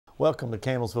Welcome to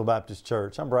Campbellsville Baptist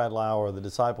Church. I'm Brad Lauer, the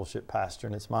discipleship pastor,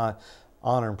 and it's my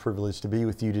honor and privilege to be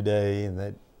with you today, and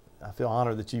that I feel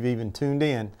honored that you've even tuned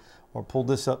in or pulled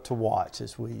this up to watch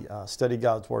as we study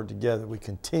God's Word together. We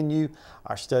continue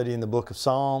our study in the book of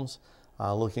Psalms,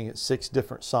 looking at 6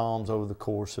 different Psalms over the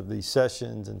course of these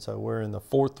sessions, and so we're in the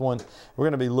 4th one. We're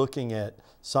going to be looking at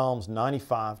Psalms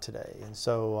 95 today, and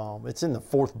so it's in the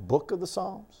 4th book of the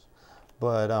Psalms,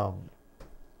 but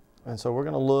and so we're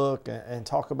going to look and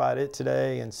talk about it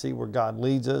today and see where God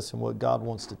leads us and what God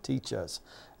wants to teach us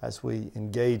as we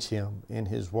engage Him in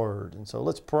His Word. And so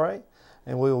let's pray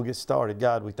and we will get started.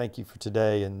 God, we thank You for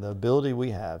today and the ability we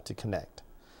have to connect.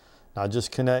 Not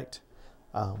just connect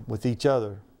with each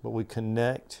other, but we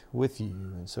connect with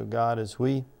You. And so God, as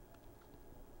we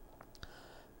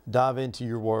dive into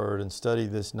Your Word and study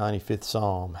this 95th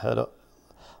Psalm,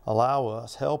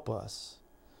 help us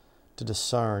to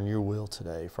discern Your will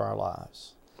today for our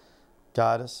lives.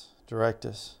 Guide us, direct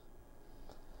us,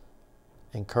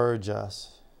 encourage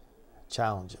us,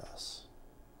 challenge us.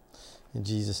 In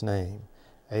Jesus' name,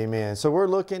 amen. So we're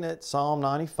looking at Psalm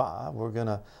 95. We're going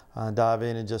to dive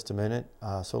in just a minute.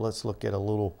 So let's look at a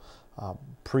little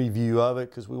preview of it,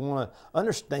 because we want to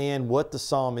understand what the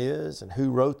psalm is and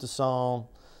who wrote the psalm,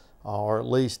 or at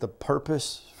least the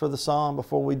purpose for the psalm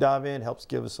before we dive in. It helps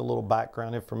give us a little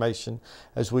background information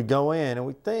as we go in. And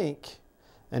we think,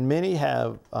 and many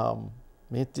have,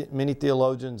 many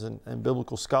theologians and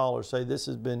biblical scholars say this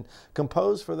has been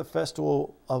composed for the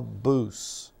festival of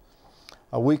Booths,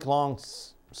 a week-long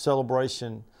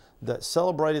celebration that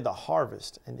celebrated the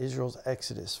harvest and Israel's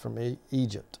exodus from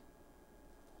Egypt.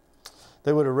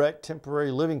 They would erect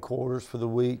temporary living quarters for the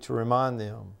week to remind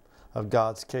them of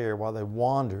God's care while they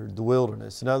wandered the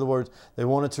wilderness. In other words, they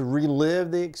wanted to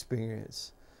relive the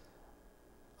experience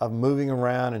of moving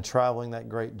around and traveling that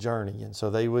great journey. And so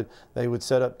they would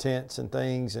set up tents and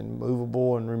things and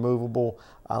movable and removable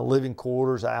living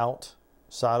quarters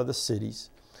outside of the cities,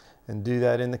 and do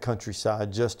that in the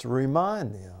countryside just to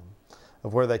remind them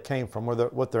of where they came from,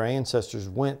 what their ancestors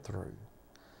went through,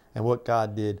 and what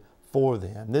God did for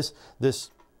them.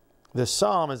 This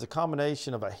psalm is a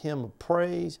combination of a hymn of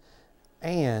praise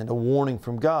and a warning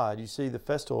from God. You see, the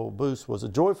festival of Booths was a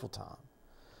joyful time.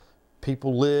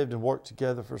 People lived and worked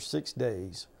together for 6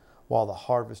 days while the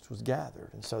harvest was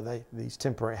gathered. And so these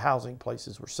temporary housing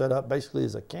places were set up basically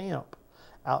as a camp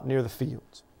out near the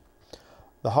fields.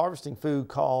 The harvesting food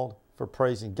called for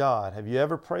praising God. Have you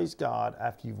ever praised God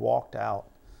after you've walked out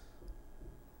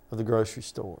of the grocery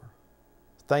store?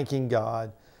 Thanking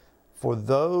God for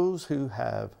those who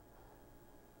have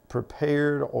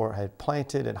prepared or had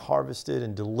planted and harvested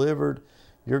and delivered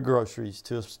your groceries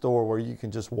to a store where you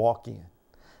can just walk in.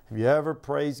 Have you ever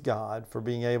praised God for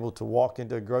being able to walk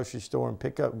into a grocery store and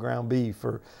pick up ground beef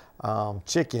or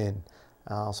chicken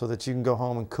so that you can go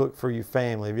home and cook for your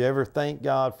family? Have you ever thanked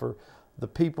God for the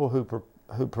people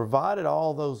who provided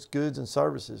all those goods and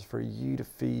services for you to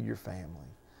feed your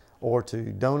family, or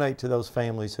to donate to those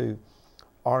families who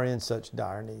are in such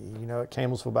dire need? You know, at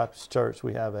Campbellsville Baptist Church,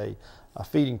 we have a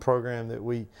feeding program that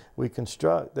we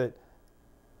construct that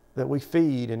we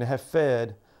feed and have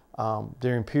fed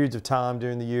during periods of time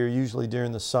during the year, usually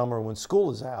during the summer when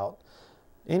school is out,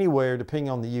 anywhere, depending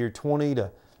on the year, 20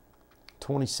 to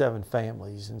 27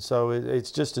 families. And so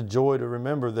it's just a joy to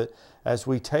remember that as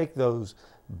we take those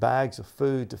bags of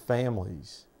food to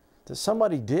families, that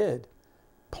somebody did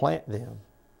plant them,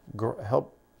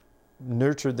 help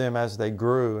nurtured them as they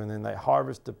grew, and then they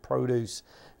harvested the produce,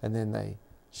 and then they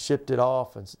shipped it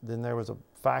off, and then there was a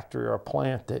factory or a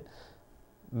plant that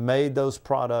made those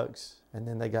products, and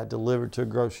then they got delivered to a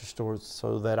grocery store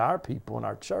so that our people in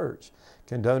our church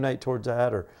can donate towards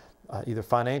that, or either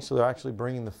financially or actually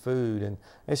bringing the food. And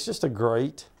it's just a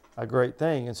great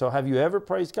thing. And so have you ever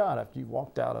praised God after you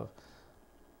walked out of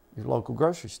your local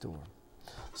grocery store?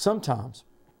 Sometimes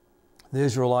the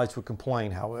Israelites would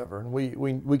complain, however, and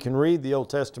we can read the Old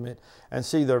Testament and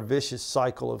see their vicious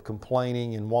cycle of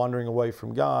complaining and wandering away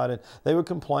from God, and they would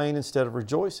complain instead of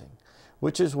rejoicing,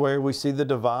 which is where we see the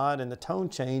divide and the tone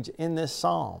change in this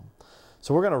psalm.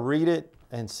 So we're going to read it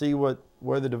and see where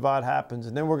the divide happens,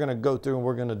 and then we're going to go through and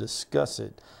we're going to discuss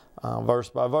it verse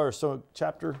by verse. So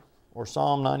chapter or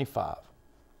Psalm 95.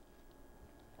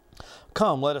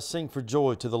 Come, let us sing for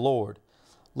joy to the Lord.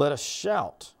 Let us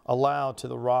shout aloud to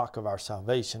the rock of our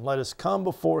salvation. Let us come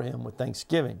before Him with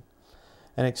thanksgiving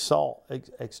and extol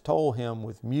Him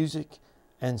with music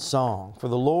and song. For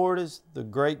the Lord is the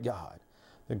great God,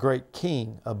 the great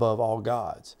King above all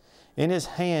gods. In His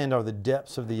hand are the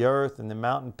depths of the earth, and the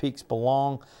mountain peaks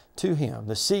belong to Him.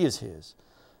 The sea is His,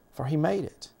 for He made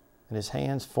it, and His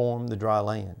hands formed the dry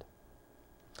land.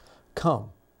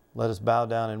 Come, Let us bow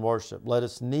down and worship. Let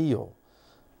us kneel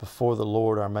before the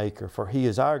Lord our Maker, for He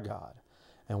is our God,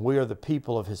 and we are the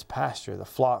people of His pasture, the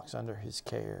flocks under His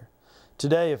care.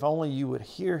 Today, if only you would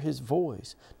hear His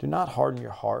voice, do not harden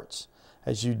your hearts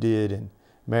as you did in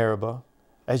Meribah,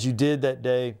 as you did that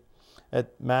day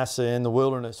at Massah in the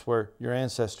wilderness where your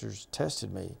ancestors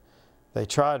tested me. They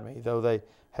tried me, though they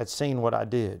had seen what I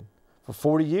did. For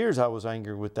 40 years I was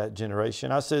angry with that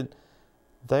generation. I said,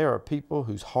 they are a people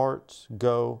whose hearts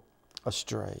go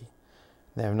astray.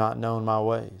 They have not known my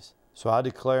ways. So I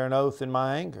declare an oath in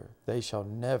my anger. They shall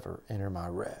never enter my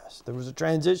rest. There was a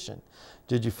transition.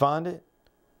 Did you find it?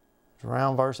 It's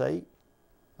around verse 8.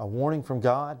 A warning from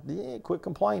God. Yeah, quit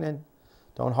complaining.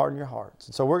 Don't harden your hearts.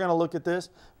 And so we're going to look at this.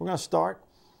 We're going to start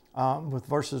with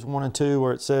verses 1 and 2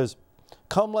 where it says,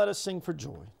 come, let us sing for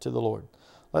joy to the Lord.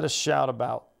 Let us shout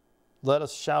aloud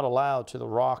to the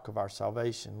rock of our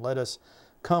salvation. Let us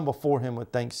come before Him with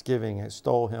thanksgiving and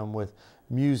extol Him with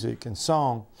music and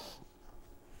song.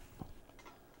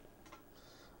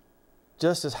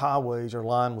 Just as highways are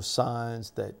lined with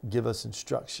signs that give us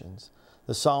instructions,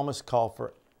 the psalmist called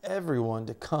for everyone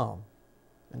to come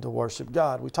and to worship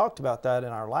God. We talked about that in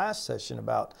our last session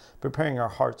about preparing our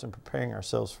hearts and preparing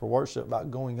ourselves for worship, about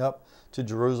going up to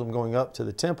Jerusalem, going up to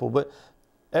the temple. But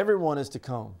everyone is to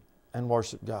come and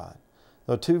worship God.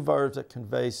 There are two verbs that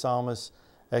convey psalmist's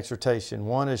exhortation.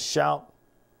 One is shout,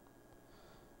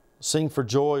 sing for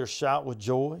joy or shout with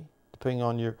joy, depending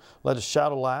on your, let us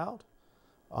shout aloud.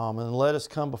 And let us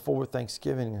come before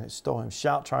thanksgiving and extol Him.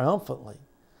 Shout triumphantly.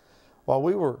 While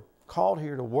we were called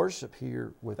here to worship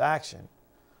here with action,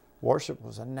 worship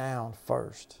was a noun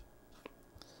first.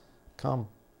 Come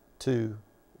to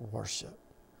worship.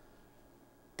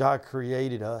 God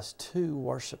created us to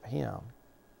worship Him.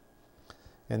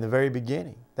 In the very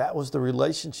beginning, that was the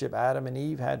relationship Adam and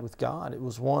Eve had with God. It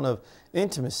was one of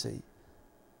intimacy,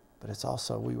 but it's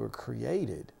also we were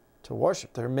created to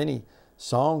worship. There are many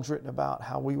songs written about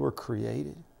how we were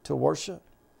created to worship.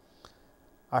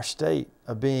 Our state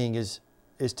of being is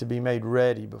to be made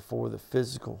ready before the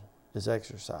physical is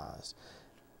exercised.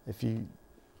 If you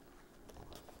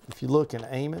look in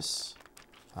Amos,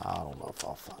 I don't know if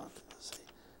I'll find it. Let's see.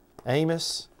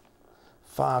 Amos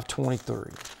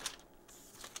 5:23.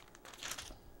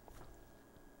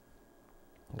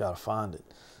 Got to find it.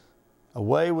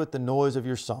 Away with the noise of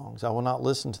your songs. I will not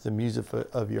listen to the music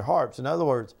of your harps. In other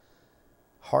words,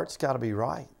 heart's got to be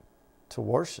right to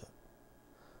worship.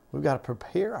 We've got to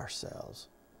prepare ourselves.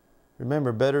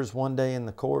 Remember, better is one day in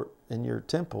the court in your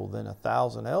temple than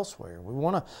 1,000 elsewhere. We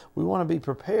want to be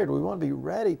prepared. We want to be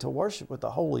ready to worship with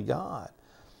the holy God.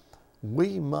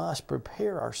 We must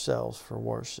prepare ourselves for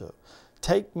worship.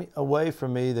 Take away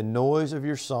from me the noise of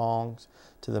your songs,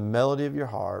 to the melody of your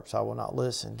harps I will not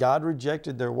listen. God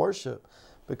rejected their worship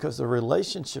because the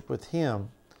relationship with Him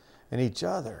and each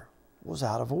other was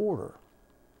out of order.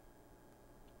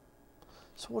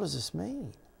 So what does this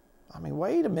mean? I mean,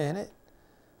 wait a minute.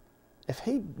 If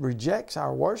He rejects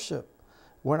our worship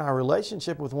when our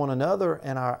relationship with one another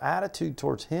and our attitude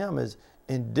towards Him is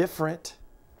indifferent,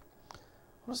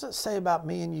 what does that say about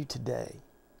me and you today?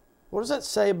 What does that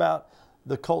say about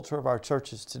the culture of our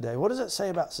churches today? What does that say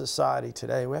about society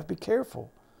today? We have to be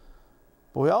careful.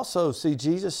 But we also see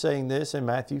Jesus saying this in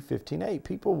Matthew 15:8.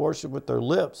 People worship with their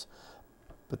lips,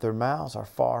 but their mouths are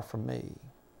far from me.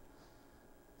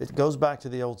 It goes back to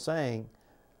the old saying,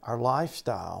 our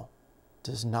lifestyle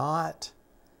does not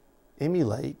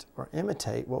emulate or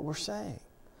imitate what we're saying.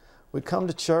 We come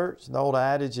to church, the old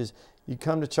adage is you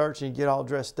come to church and you get all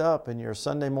dressed up and you're a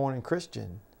Sunday morning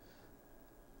Christian,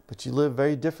 but you live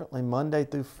very differently Monday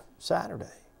through Saturday.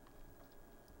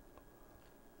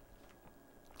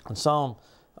 In Psalm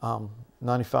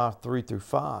 95,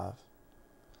 3-5,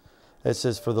 it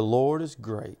says, for the Lord is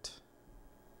great,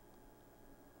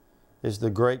 is the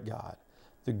great God,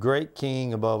 the great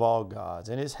King above all gods.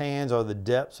 In His hands are the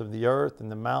depths of the earth,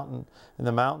 and the mountains and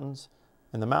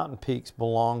the mountain peaks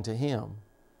belong to Him.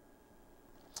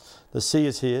 The sea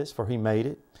is His, for He made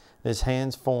it, and His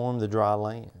hands formed the dry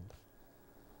land.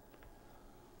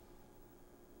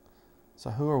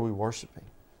 So who are we worshiping?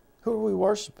 Who are we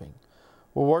worshiping?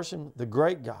 We're worshiping the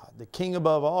great God, the King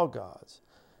above all gods.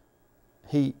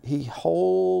 He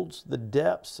holds the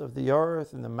depths of the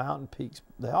earth and the mountain peaks.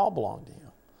 They all belong to Him.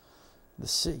 The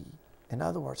sea. In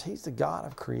other words, He's the God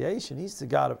of creation. He's the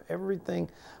God of everything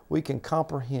we can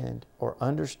comprehend or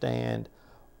understand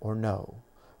or know.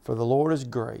 For the Lord is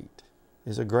great,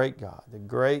 is a great God, the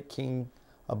great King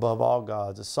above all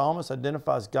gods. The psalmist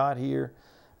identifies God here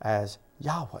as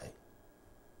Yahweh.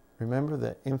 Remember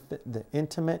the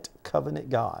intimate covenant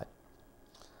God.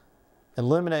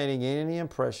 eliminating any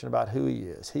impression about who He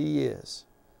is. He is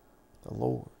the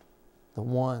Lord, the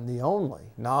one, the only,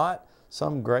 not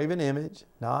some graven image,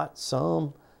 not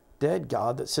some dead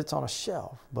God that sits on a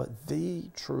shelf, but the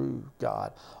true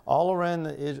God. All around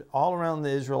the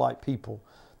Israelite people,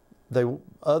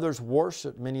 others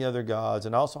worshiped many other gods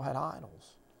and also had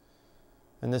idols.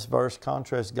 And this verse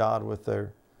contrasts God with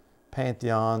their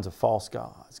pantheons of false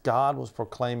gods. God was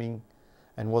proclaiming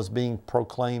and was being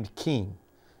proclaimed king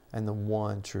and the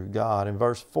one true God. In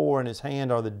verse 4, in His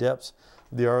hand are the depths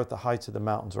of the earth, the heights of the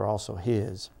mountains are also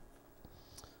His.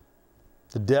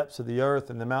 The depths of the earth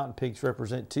and the mountain peaks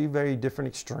represent two very different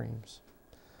extremes.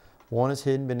 One is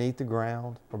hidden beneath the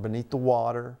ground or beneath the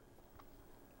water,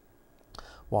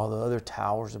 while the other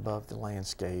towers above the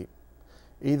landscape.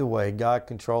 Either way, God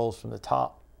controls from the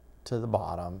top to the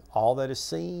bottom, all that is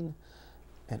seen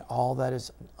and all that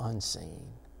is unseen.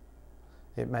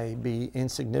 It may be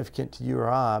insignificant to you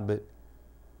or I, but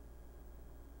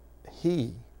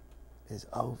He is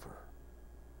over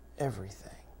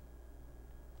everything.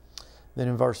 Then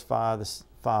in verse 5,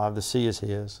 the sea is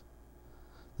His.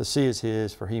 The sea is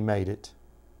His, for He made it.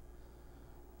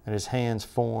 And His hands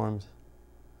formed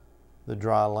the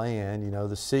dry land. You know,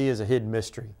 the sea is a hidden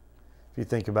mystery, if you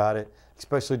think about it,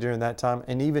 especially during that time.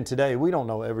 And even today, we don't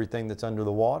know everything that's under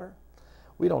the water.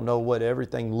 We don't know what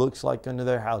everything looks like under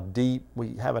there, how deep.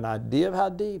 We have an idea of how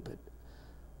deep,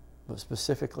 but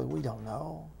specifically, we don't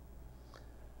know.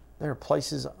 There are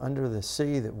places under the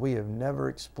sea that we have never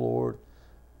explored.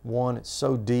 One, it's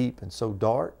so deep and so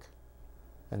dark,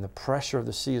 and the pressure of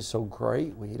the sea is so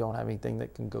great, we don't have anything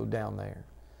that can go down there.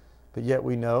 But yet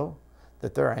we know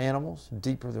that there are animals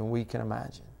deeper than we can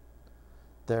imagine.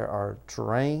 There are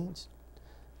terrains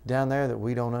down there that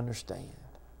we don't understand.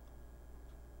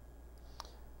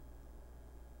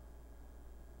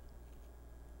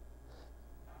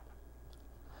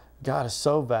 God is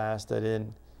so vast that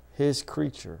in His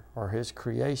creature or His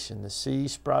creation, the sea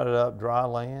sprouted up dry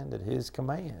land at His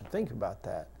command. Think about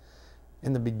that.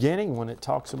 In the beginning, when it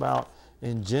talks about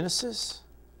in Genesis,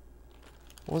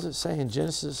 what does it say in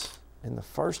Genesis in the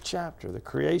first chapter, the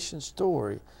creation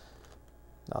story?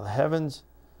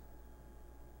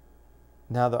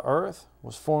 Now the earth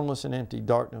was formless and empty.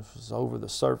 Darkness was over the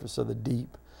surface of the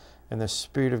deep, and the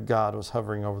Spirit of God was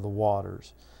hovering over the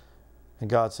waters. And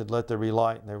God said, "Let there be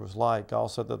light," and there was light. God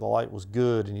said that the light was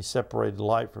good, and He separated the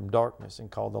light from darkness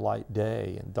and called the light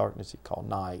day, and darkness He called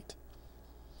night.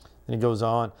 And He goes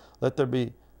on, "Let there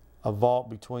be a vault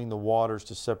between the waters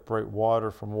to separate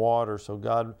water from water." So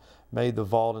God made the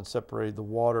vault and separated the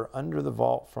water under the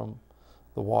vault from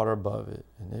the water above it.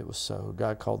 And it was so.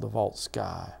 God called the vault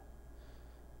sky.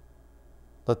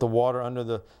 "Let the water under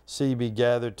the sea be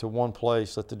gathered to one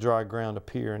place. Let the dry ground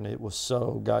appear." And it was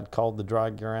so. God called the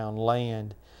dry ground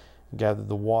land, and gathered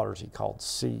the waters He called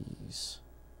seas.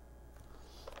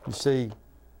 You see,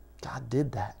 God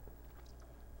did that.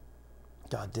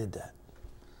 God did that.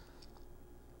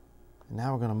 And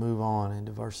now we're going to move on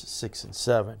into verses 6 and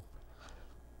 7.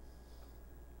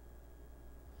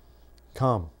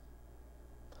 Come,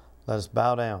 let us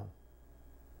bow down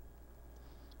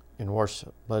in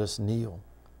worship. Let us kneel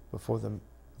before the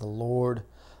Lord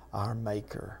our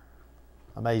Maker.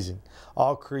 Amazing.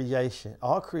 All creation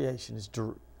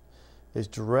is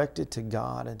directed to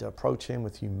God and to approach Him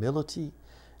with humility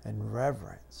and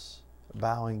reverence,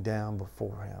 bowing down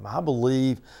before Him. I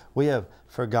believe we have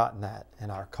forgotten that in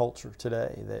our culture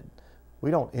today, that we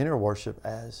don't enter worship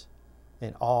as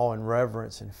in awe and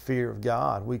reverence and fear of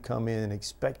God. We come in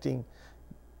expecting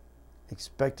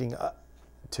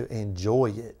to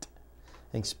enjoy it,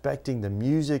 expecting the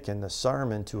music and the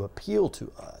sermon to appeal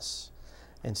to us,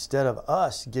 instead of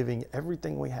us giving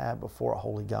everything we have before a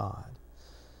holy God.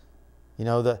 You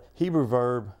know, the Hebrew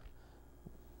verb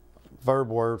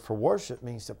word for worship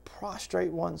means to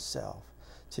prostrate oneself,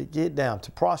 to get down,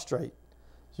 to prostrate.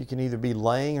 You can either be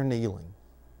laying or kneeling.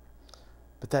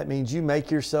 But that means you make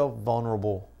yourself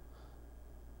vulnerable.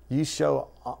 You show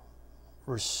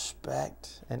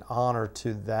respect and honor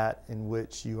to that in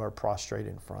which you are prostrate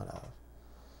in front of.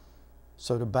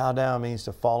 So to bow down means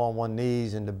to fall on one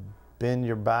knees and to bend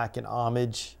your back in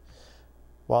homage.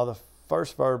 While the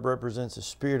first verb represents the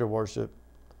spirit of worship,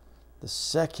 the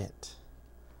second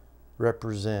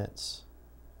represents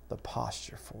the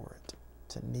posture for it,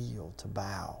 to kneel, to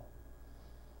bow.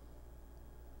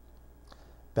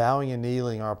 Bowing and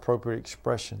kneeling are appropriate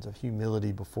expressions of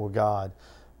humility before God,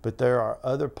 but there are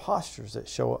other postures that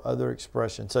show other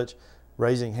expressions, such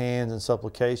raising hands in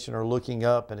supplication or looking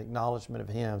up in acknowledgement of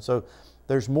Him. So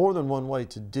there's more than one way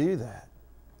to do that.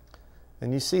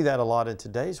 And you see that a lot in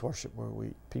today's worship where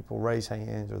people raise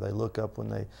hands or they look up when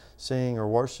they sing or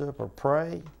worship or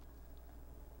pray.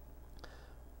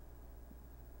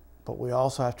 But we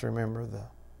also have to remember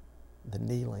the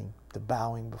kneeling, the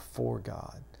bowing before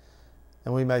God.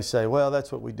 And we may say, well,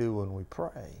 that's what we do when we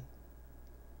pray.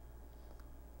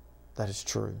 That is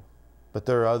true. But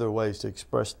there are other ways to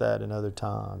express that in other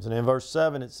times. And in verse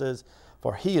 7 it says,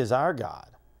 for He is our God,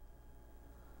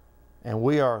 and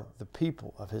we are the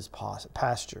people of His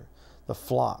pasture, the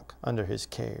flock under His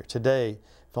care. Today,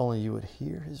 if only you would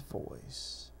hear His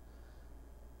voice.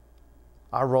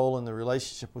 Our role in the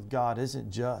relationship with God isn't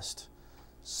just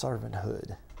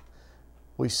servanthood.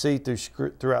 We see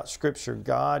throughout Scripture,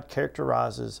 God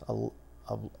characterizes of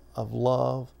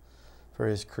love for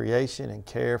His creation and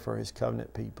care for His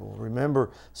covenant people. Remember,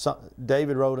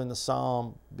 David wrote in the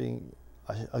Psalm being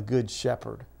a good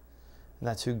shepherd. And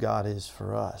that's who God is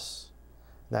for us.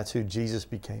 And that's who Jesus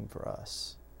became for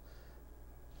us.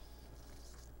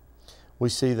 We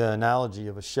see the analogy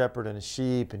of a shepherd and a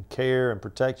sheep and care and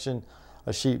protection.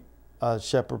 A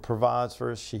shepherd provides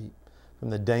for his sheep from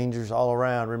the dangers all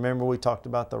around. Remember, we talked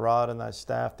about the rod and thy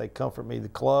staff. They comfort me. The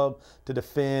club to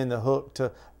defend, the hook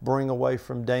to bring away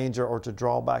from danger or to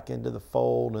draw back into the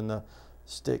fold, and the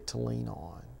stick to lean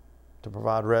on, to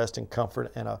provide rest and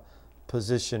comfort and a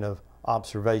position of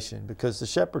observation, because the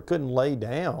shepherd couldn't lay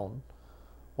down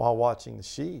while watching the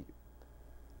sheep.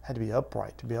 Had to be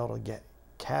upright to be able to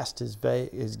cast his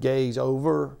gaze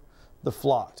over the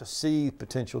flock, to see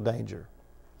potential danger,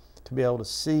 to be able to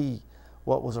see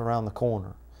what was around the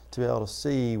corner, to be able to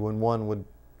see when one would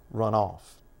run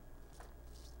off.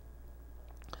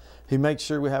 He makes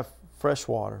sure we have fresh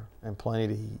water and plenty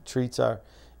to eat, treats our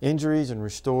injuries and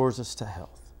restores us to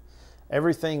health.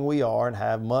 Everything we are and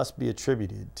have must be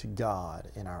attributed to God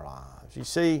in our lives. You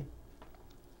see,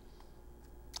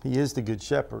 He is the good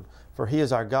shepherd, for He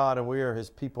is our God, and we are His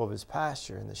people of His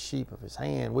pasture and the sheep of His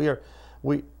hand. We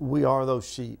are those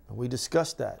sheep. We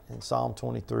discussed that in Psalm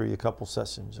 23 a couple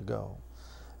sessions ago.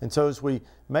 And so as we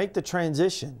make the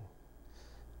transition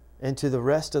into the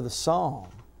rest of the psalm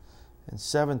in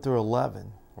 7 through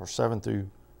 11, or 7 through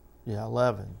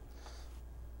 11,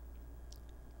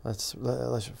 let's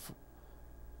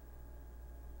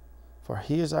for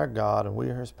He is our God, and we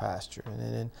are His pasture. And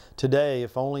then today,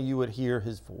 if only you would hear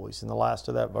His voice. In the last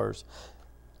of that verse,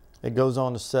 it goes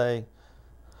on to say,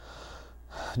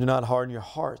 do not harden your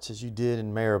hearts as you did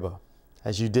in Meribah,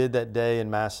 as you did that day in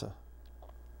Massah,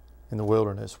 in the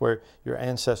wilderness, where your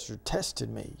ancestors tested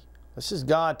me. This is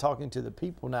God talking to the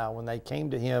people now when they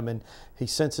came to Him, and He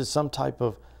senses some type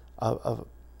of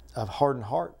hardened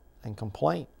heart and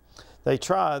complaint. They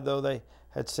tried, though they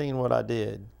had seen what I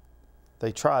did.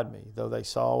 They tried me, though they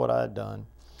saw what I had done.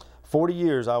 40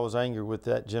 years I was angry with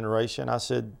that generation. I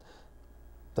said,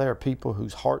 they are people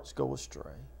whose hearts go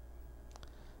astray,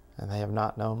 and they have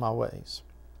not known my ways.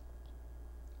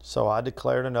 So I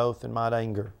declared an oath in my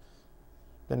anger.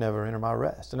 They never enter my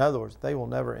rest. In other words, they will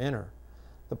never enter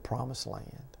the promised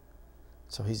land.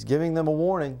 So He's giving them a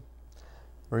warning,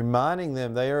 reminding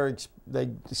them they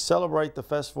celebrate the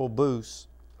festival of booths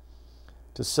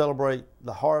to celebrate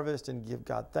the harvest and give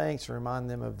God thanks, and remind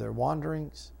them of their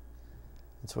wanderings.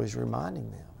 And so He's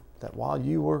reminding them that while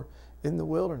you were in the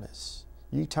wilderness,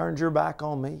 you turned your back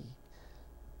on me.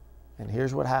 And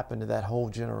here's what happened to that whole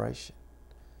generation.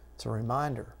 It's a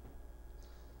reminder.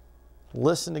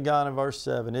 Listen to God in verse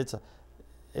 7. It's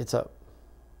a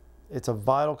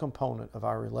vital component of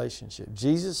our relationship.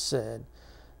 Jesus said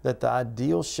that the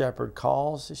ideal shepherd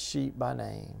calls his sheep by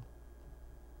name,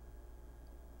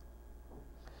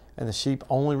 and the sheep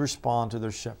only respond to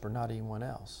their shepherd, not anyone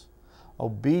else.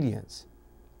 Obedience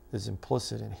is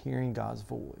implicit in hearing God's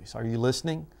voice. Are you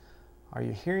listening? Are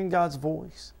you hearing God's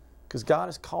voice? Because God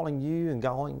is calling you and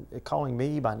calling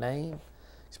me by name,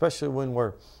 especially when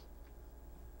we're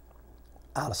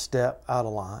out of step, out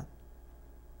of line.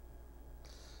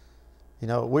 You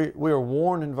know, we are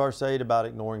warned in verse 8 about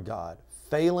ignoring God,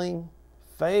 failing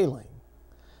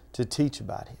to teach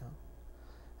about Him,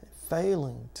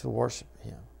 failing to worship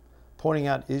Him, pointing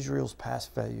out Israel's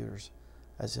past failures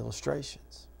as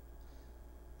illustrations.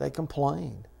 They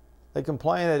complained. They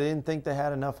complained they didn't think they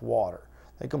had enough water.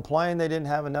 They complained they didn't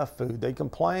have enough food. They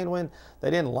complained when they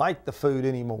didn't like the food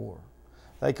anymore.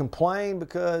 They complained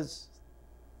because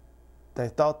they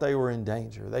thought they were in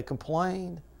danger. They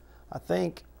complained, I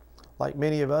think, like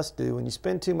many of us do, when you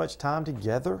spend too much time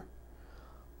together,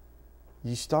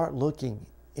 you start looking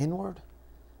inward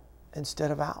instead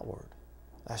of outward.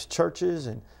 That's churches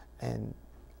and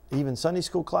even Sunday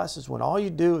school classes, when all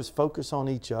you do is focus on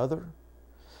each other.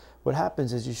 What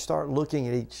happens is you start looking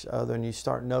at each other and you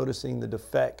start noticing the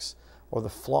defects or the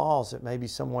flaws that maybe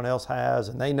someone else has,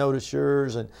 and they notice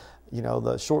yours, and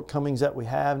the shortcomings that we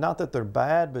have. Not that they're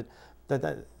bad,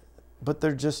 but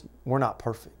they're just, we're not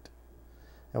perfect.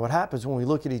 And what happens when we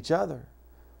look at each other,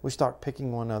 we start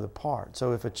picking one another apart.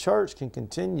 So if a church can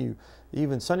continue,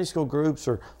 even Sunday school groups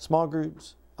or small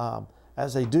groups,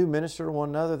 as they do minister to one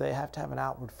another, they have to have an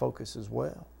outward focus as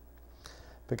well.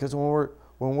 Because when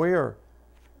we're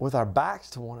with our backs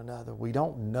to one another, we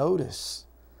don't notice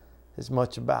as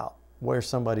much about where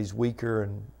somebody's weaker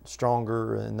and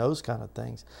stronger and those kind of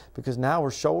things. Because now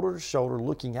we're shoulder to shoulder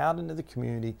looking out into the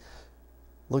community,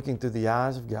 looking through the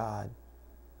eyes of God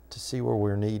to see where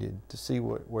we're needed, to see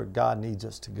where God needs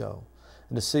us to go,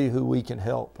 and to see who we can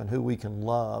help and who we can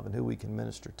love and who we can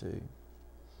minister to.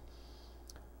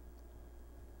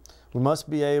 We must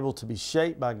be able to be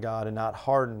shaped by God and not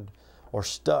hardened or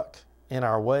stuck in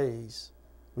our ways.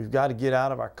 We've got to get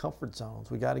out of our comfort zones.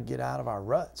 We've got to get out of our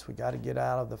ruts. We've got to get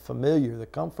out of the familiar, the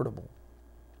comfortable,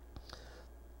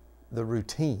 the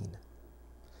routine.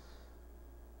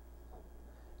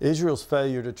 Israel's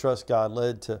failure to trust God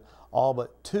led to all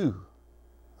but 2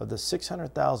 of the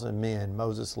 600,000 men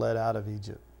Moses led out of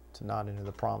Egypt to not enter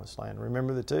the promised land.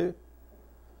 Remember the 2?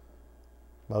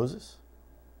 Moses,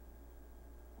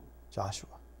 Joshua,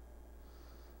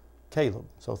 Caleb.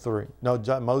 So 3. No,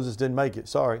 Moses didn't make it.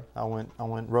 Sorry, I went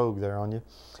rogue there on you.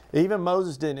 Even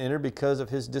Moses didn't enter because of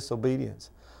his disobedience.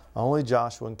 Only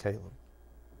Joshua and Caleb.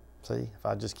 See, if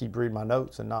I just keep reading my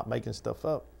notes and not making stuff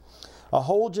up. A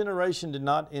whole generation did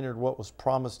not enter what was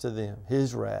promised to them,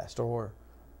 his rest or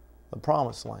the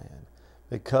promised land,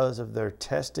 because of their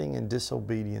testing and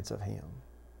disobedience of him.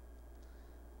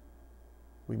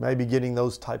 We may be getting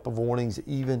those type of warnings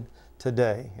even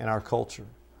today in our culture.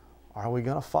 Are we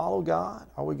going to follow God?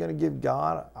 Are we going to give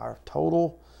God our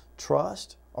total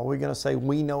trust? Are we going to say,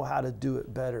 we know how to do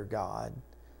it better, God?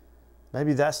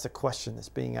 Maybe that's the question that's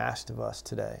being asked of us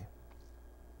today.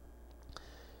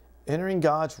 Entering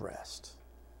God's rest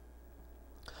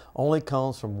only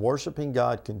comes from worshiping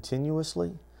God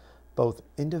continuously, both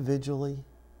individually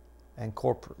and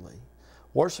corporately.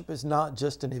 Worship is not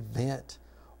just an event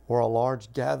or a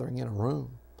large gathering in a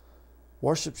room.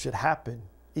 Worship should happen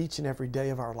each and every day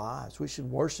of our lives. We should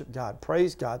worship God,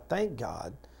 praise God, thank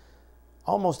God,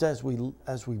 almost as we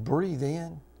breathe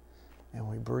in and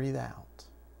we breathe out.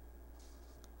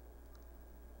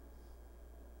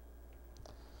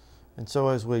 And so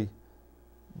as we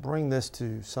bring this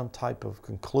to some type of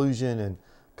conclusion and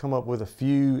come up with a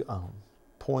few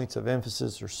points of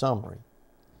emphasis or summary,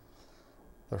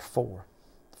 there are 4.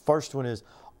 The first one is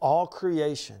all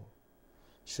creation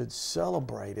should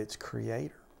celebrate its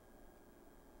Creator.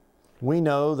 We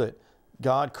know that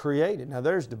God created. Now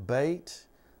there's debate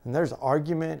and there's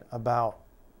argument about,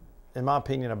 in my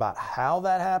opinion, about how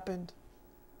that happened.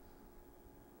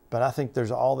 But I think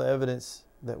there's all the evidence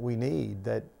that we need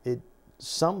that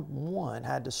someone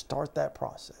had to start that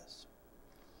process.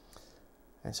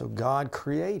 And so God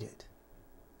created.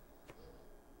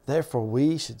 Therefore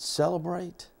we should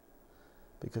celebrate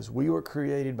because we were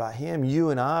created by Him. You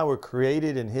and I were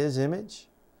created in His image.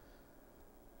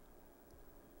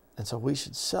 And so we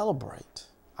should celebrate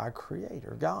our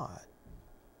Creator, God.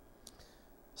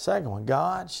 Second one,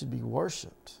 God should be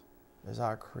worshiped as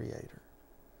our Creator.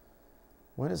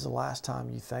 When is the last time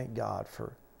you thanked God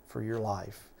for your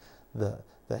life? That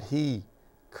He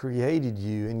created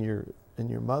you in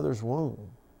your mother's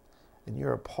womb. And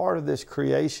you're a part of this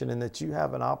creation, and that you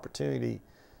have an opportunity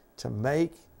to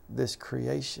make this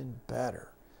creation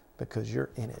better because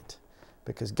you're in it.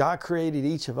 Because God created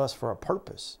each of us for a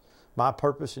purpose. My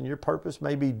purpose and your purpose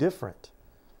may be different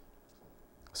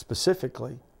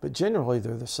specifically, but generally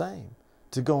they're the same.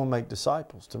 To go and make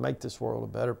disciples, to make this world a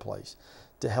better place,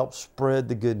 to help spread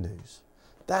the good news.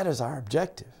 That is our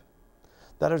objective.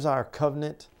 That is our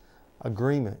covenant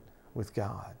agreement with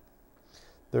God.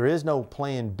 There is no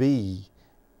plan B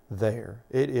there.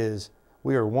 It is,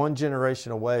 we are one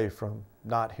generation away from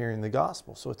not hearing the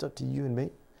gospel. So it's up to you and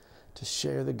me to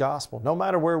share the gospel. No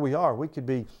matter where we are, we could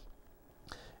be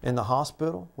in the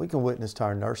hospital. We can witness to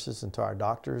our nurses and to our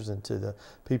doctors and to the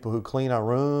people who clean our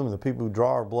room, and the people who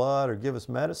draw our blood or give us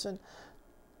medicine.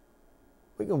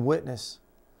 We can witness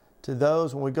to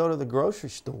those when we go to the grocery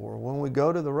store, when we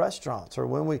go to the restaurants, or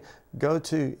when we go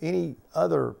to any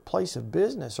other place of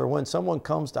business, or when someone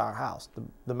comes to our house,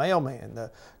 the mailman,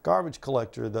 the garbage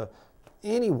collector,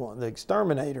 anyone, the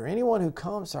exterminator, anyone who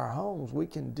comes to our homes, we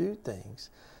can do things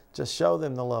to show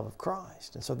them the love of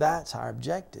Christ. And so that's our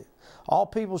objective. All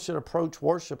people should approach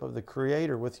worship of the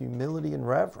Creator with humility and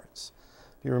reverence.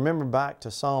 If you remember back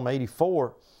to Psalm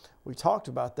 84, we talked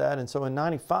about that. And so in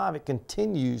 95, it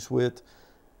continues with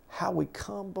how we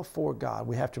come before God.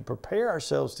 We have to prepare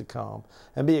ourselves to come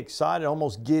and be excited,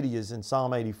 almost giddy as in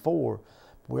Psalm 84.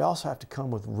 But we also have to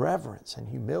come with reverence and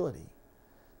humility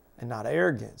and not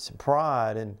arrogance and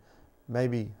pride and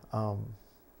maybe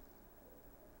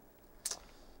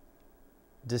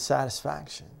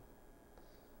dissatisfaction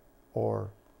or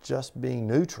just being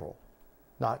neutral,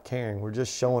 not caring. We're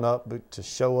just showing up to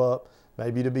show up,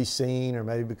 maybe to be seen or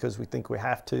maybe because we think we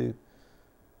have to.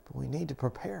 But we need to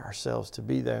prepare ourselves to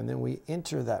be there. And then we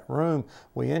enter that room,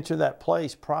 we enter that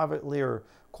place privately or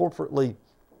corporately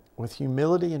with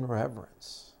humility and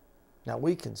reverence. Now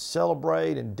we can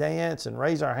celebrate and dance and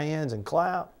raise our hands and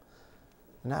clap.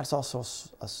 And that's also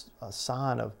a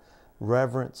sign of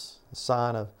reverence, a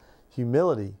sign of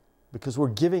humility, because we're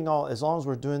giving all, as long as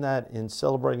we're doing that in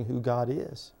celebrating who God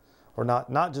is. Or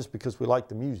not just because we like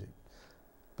the music,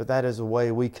 but that is a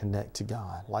way we connect to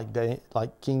God,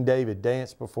 like King David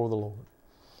danced before the Lord.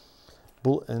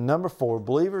 And number 4,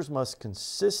 believers must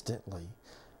consistently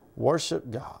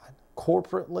worship God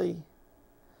corporately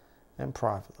and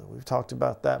privately. We've talked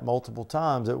about that multiple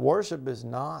times, that worship is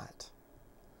not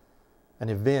an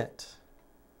event.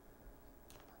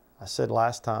 I said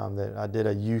last time that I did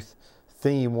a youth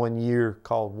theme one year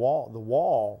called The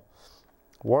Wall.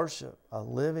 Worship, a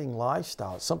living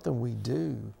lifestyle. It's something we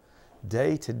do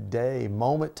day to day,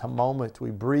 moment to moment.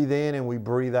 We breathe in and we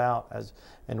breathe out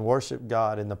and worship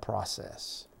God in the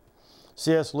process.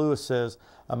 C.S. Lewis says,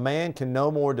 a man can no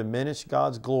more diminish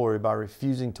God's glory by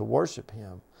refusing to worship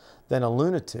Him than a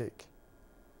lunatic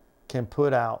can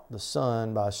put out the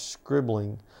sun by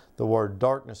scribbling the word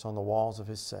darkness on the walls of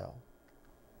his cell.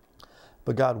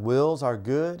 But God wills our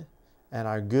good, and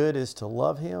our good is to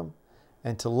love Him.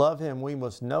 And to love Him, we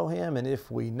must know Him. And if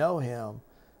we know Him,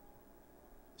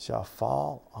 shall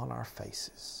fall on our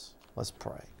faces. Let's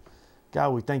pray. God,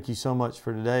 we thank You so much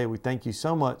for today. We thank You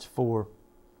so much for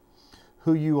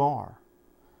who You are.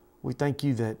 We thank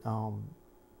You that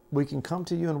we can come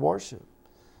to You and worship.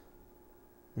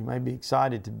 We may be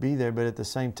excited to be there, but at the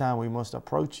same time, we must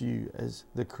approach You as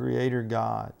the Creator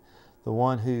God, the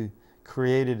one who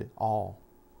created all.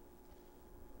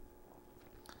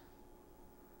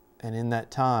 And in that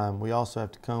time, we also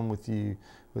have to come with You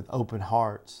with open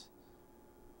hearts,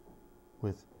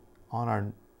 on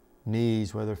our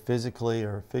knees, whether physically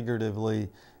or figuratively,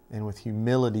 and with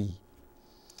humility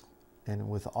and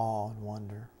with awe and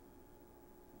wonder.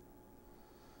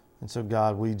 And so,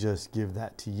 God, we just give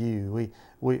that to You.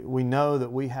 We know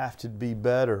that we have to be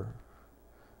better.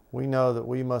 We know that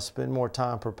we must spend more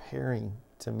time preparing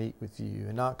to meet with You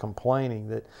and not complaining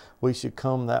that we should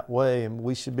come that way. And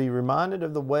we should be reminded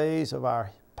of the ways of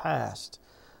our past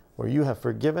where You have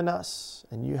forgiven us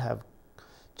and You have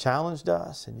challenged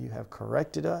us and You have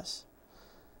corrected us.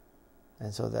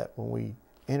 And so that when we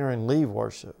enter and leave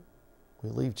worship, we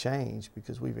leave changed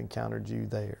because we've encountered You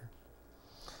there.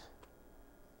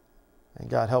 And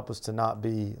God, help us to not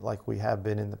be like we have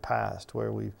been in the past,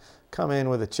 where we've come in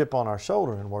with a chip on our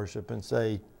shoulder in worship and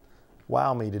say,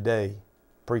 wow me today,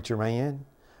 preacher man,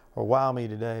 or wow me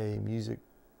today, music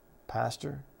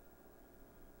pastor.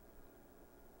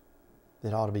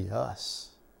 It ought to be us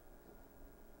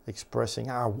expressing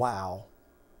our wow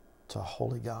to a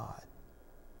holy God.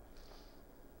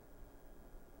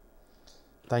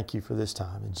 Thank You for this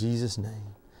time. In Jesus'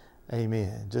 name,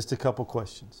 amen. Just a couple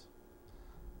questions.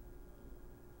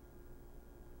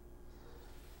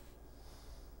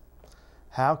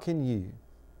 How can you,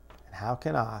 and how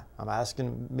can I'm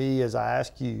asking me as I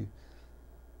ask you,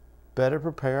 better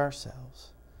prepare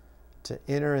ourselves to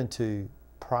enter into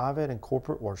private and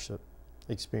corporate worship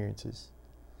experiences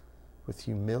with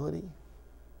humility,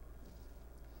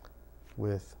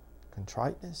 with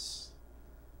contriteness,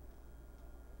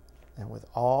 and with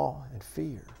awe and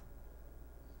fear,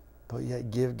 but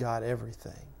yet give God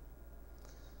everything?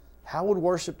 How would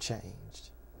worship change?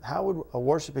 How would a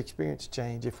worship experience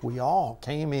change if we all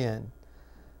came in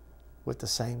with the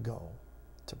same goal?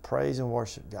 To praise and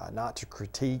worship God, not to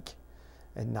critique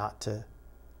and not to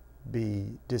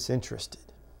be disinterested.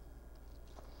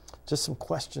 Just some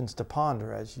questions to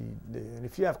ponder as you do. And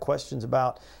if you have questions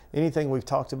about anything we've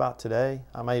talked about today,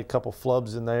 I made a couple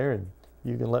flubs in there and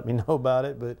you can let me know about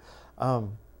it, but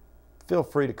feel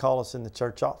free to call us in the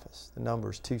church office. The number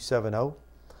is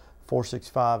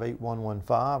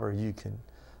 270-465-8115, or you can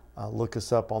look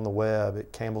us up on the web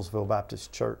at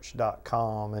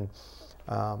campbellsvillebaptistchurch.com and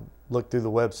look through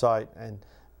the website and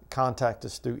contact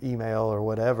us through email or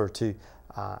whatever to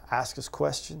ask us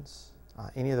questions.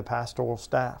 Any of the pastoral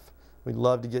staff, we'd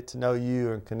love to get to know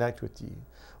you and connect with you.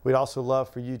 We'd also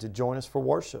love for you to join us for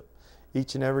worship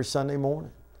each and every Sunday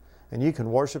morning. And you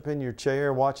can worship in your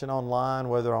chair, watching online,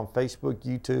 whether on Facebook,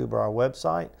 YouTube, or our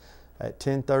website at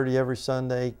 10:30 every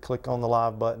Sunday. Click on the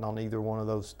live button on either one of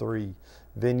those 3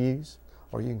 venues,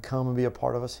 or you can come and be a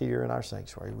part of us here in our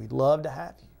sanctuary. We'd love to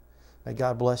have you. May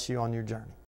God bless you on your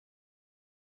journey.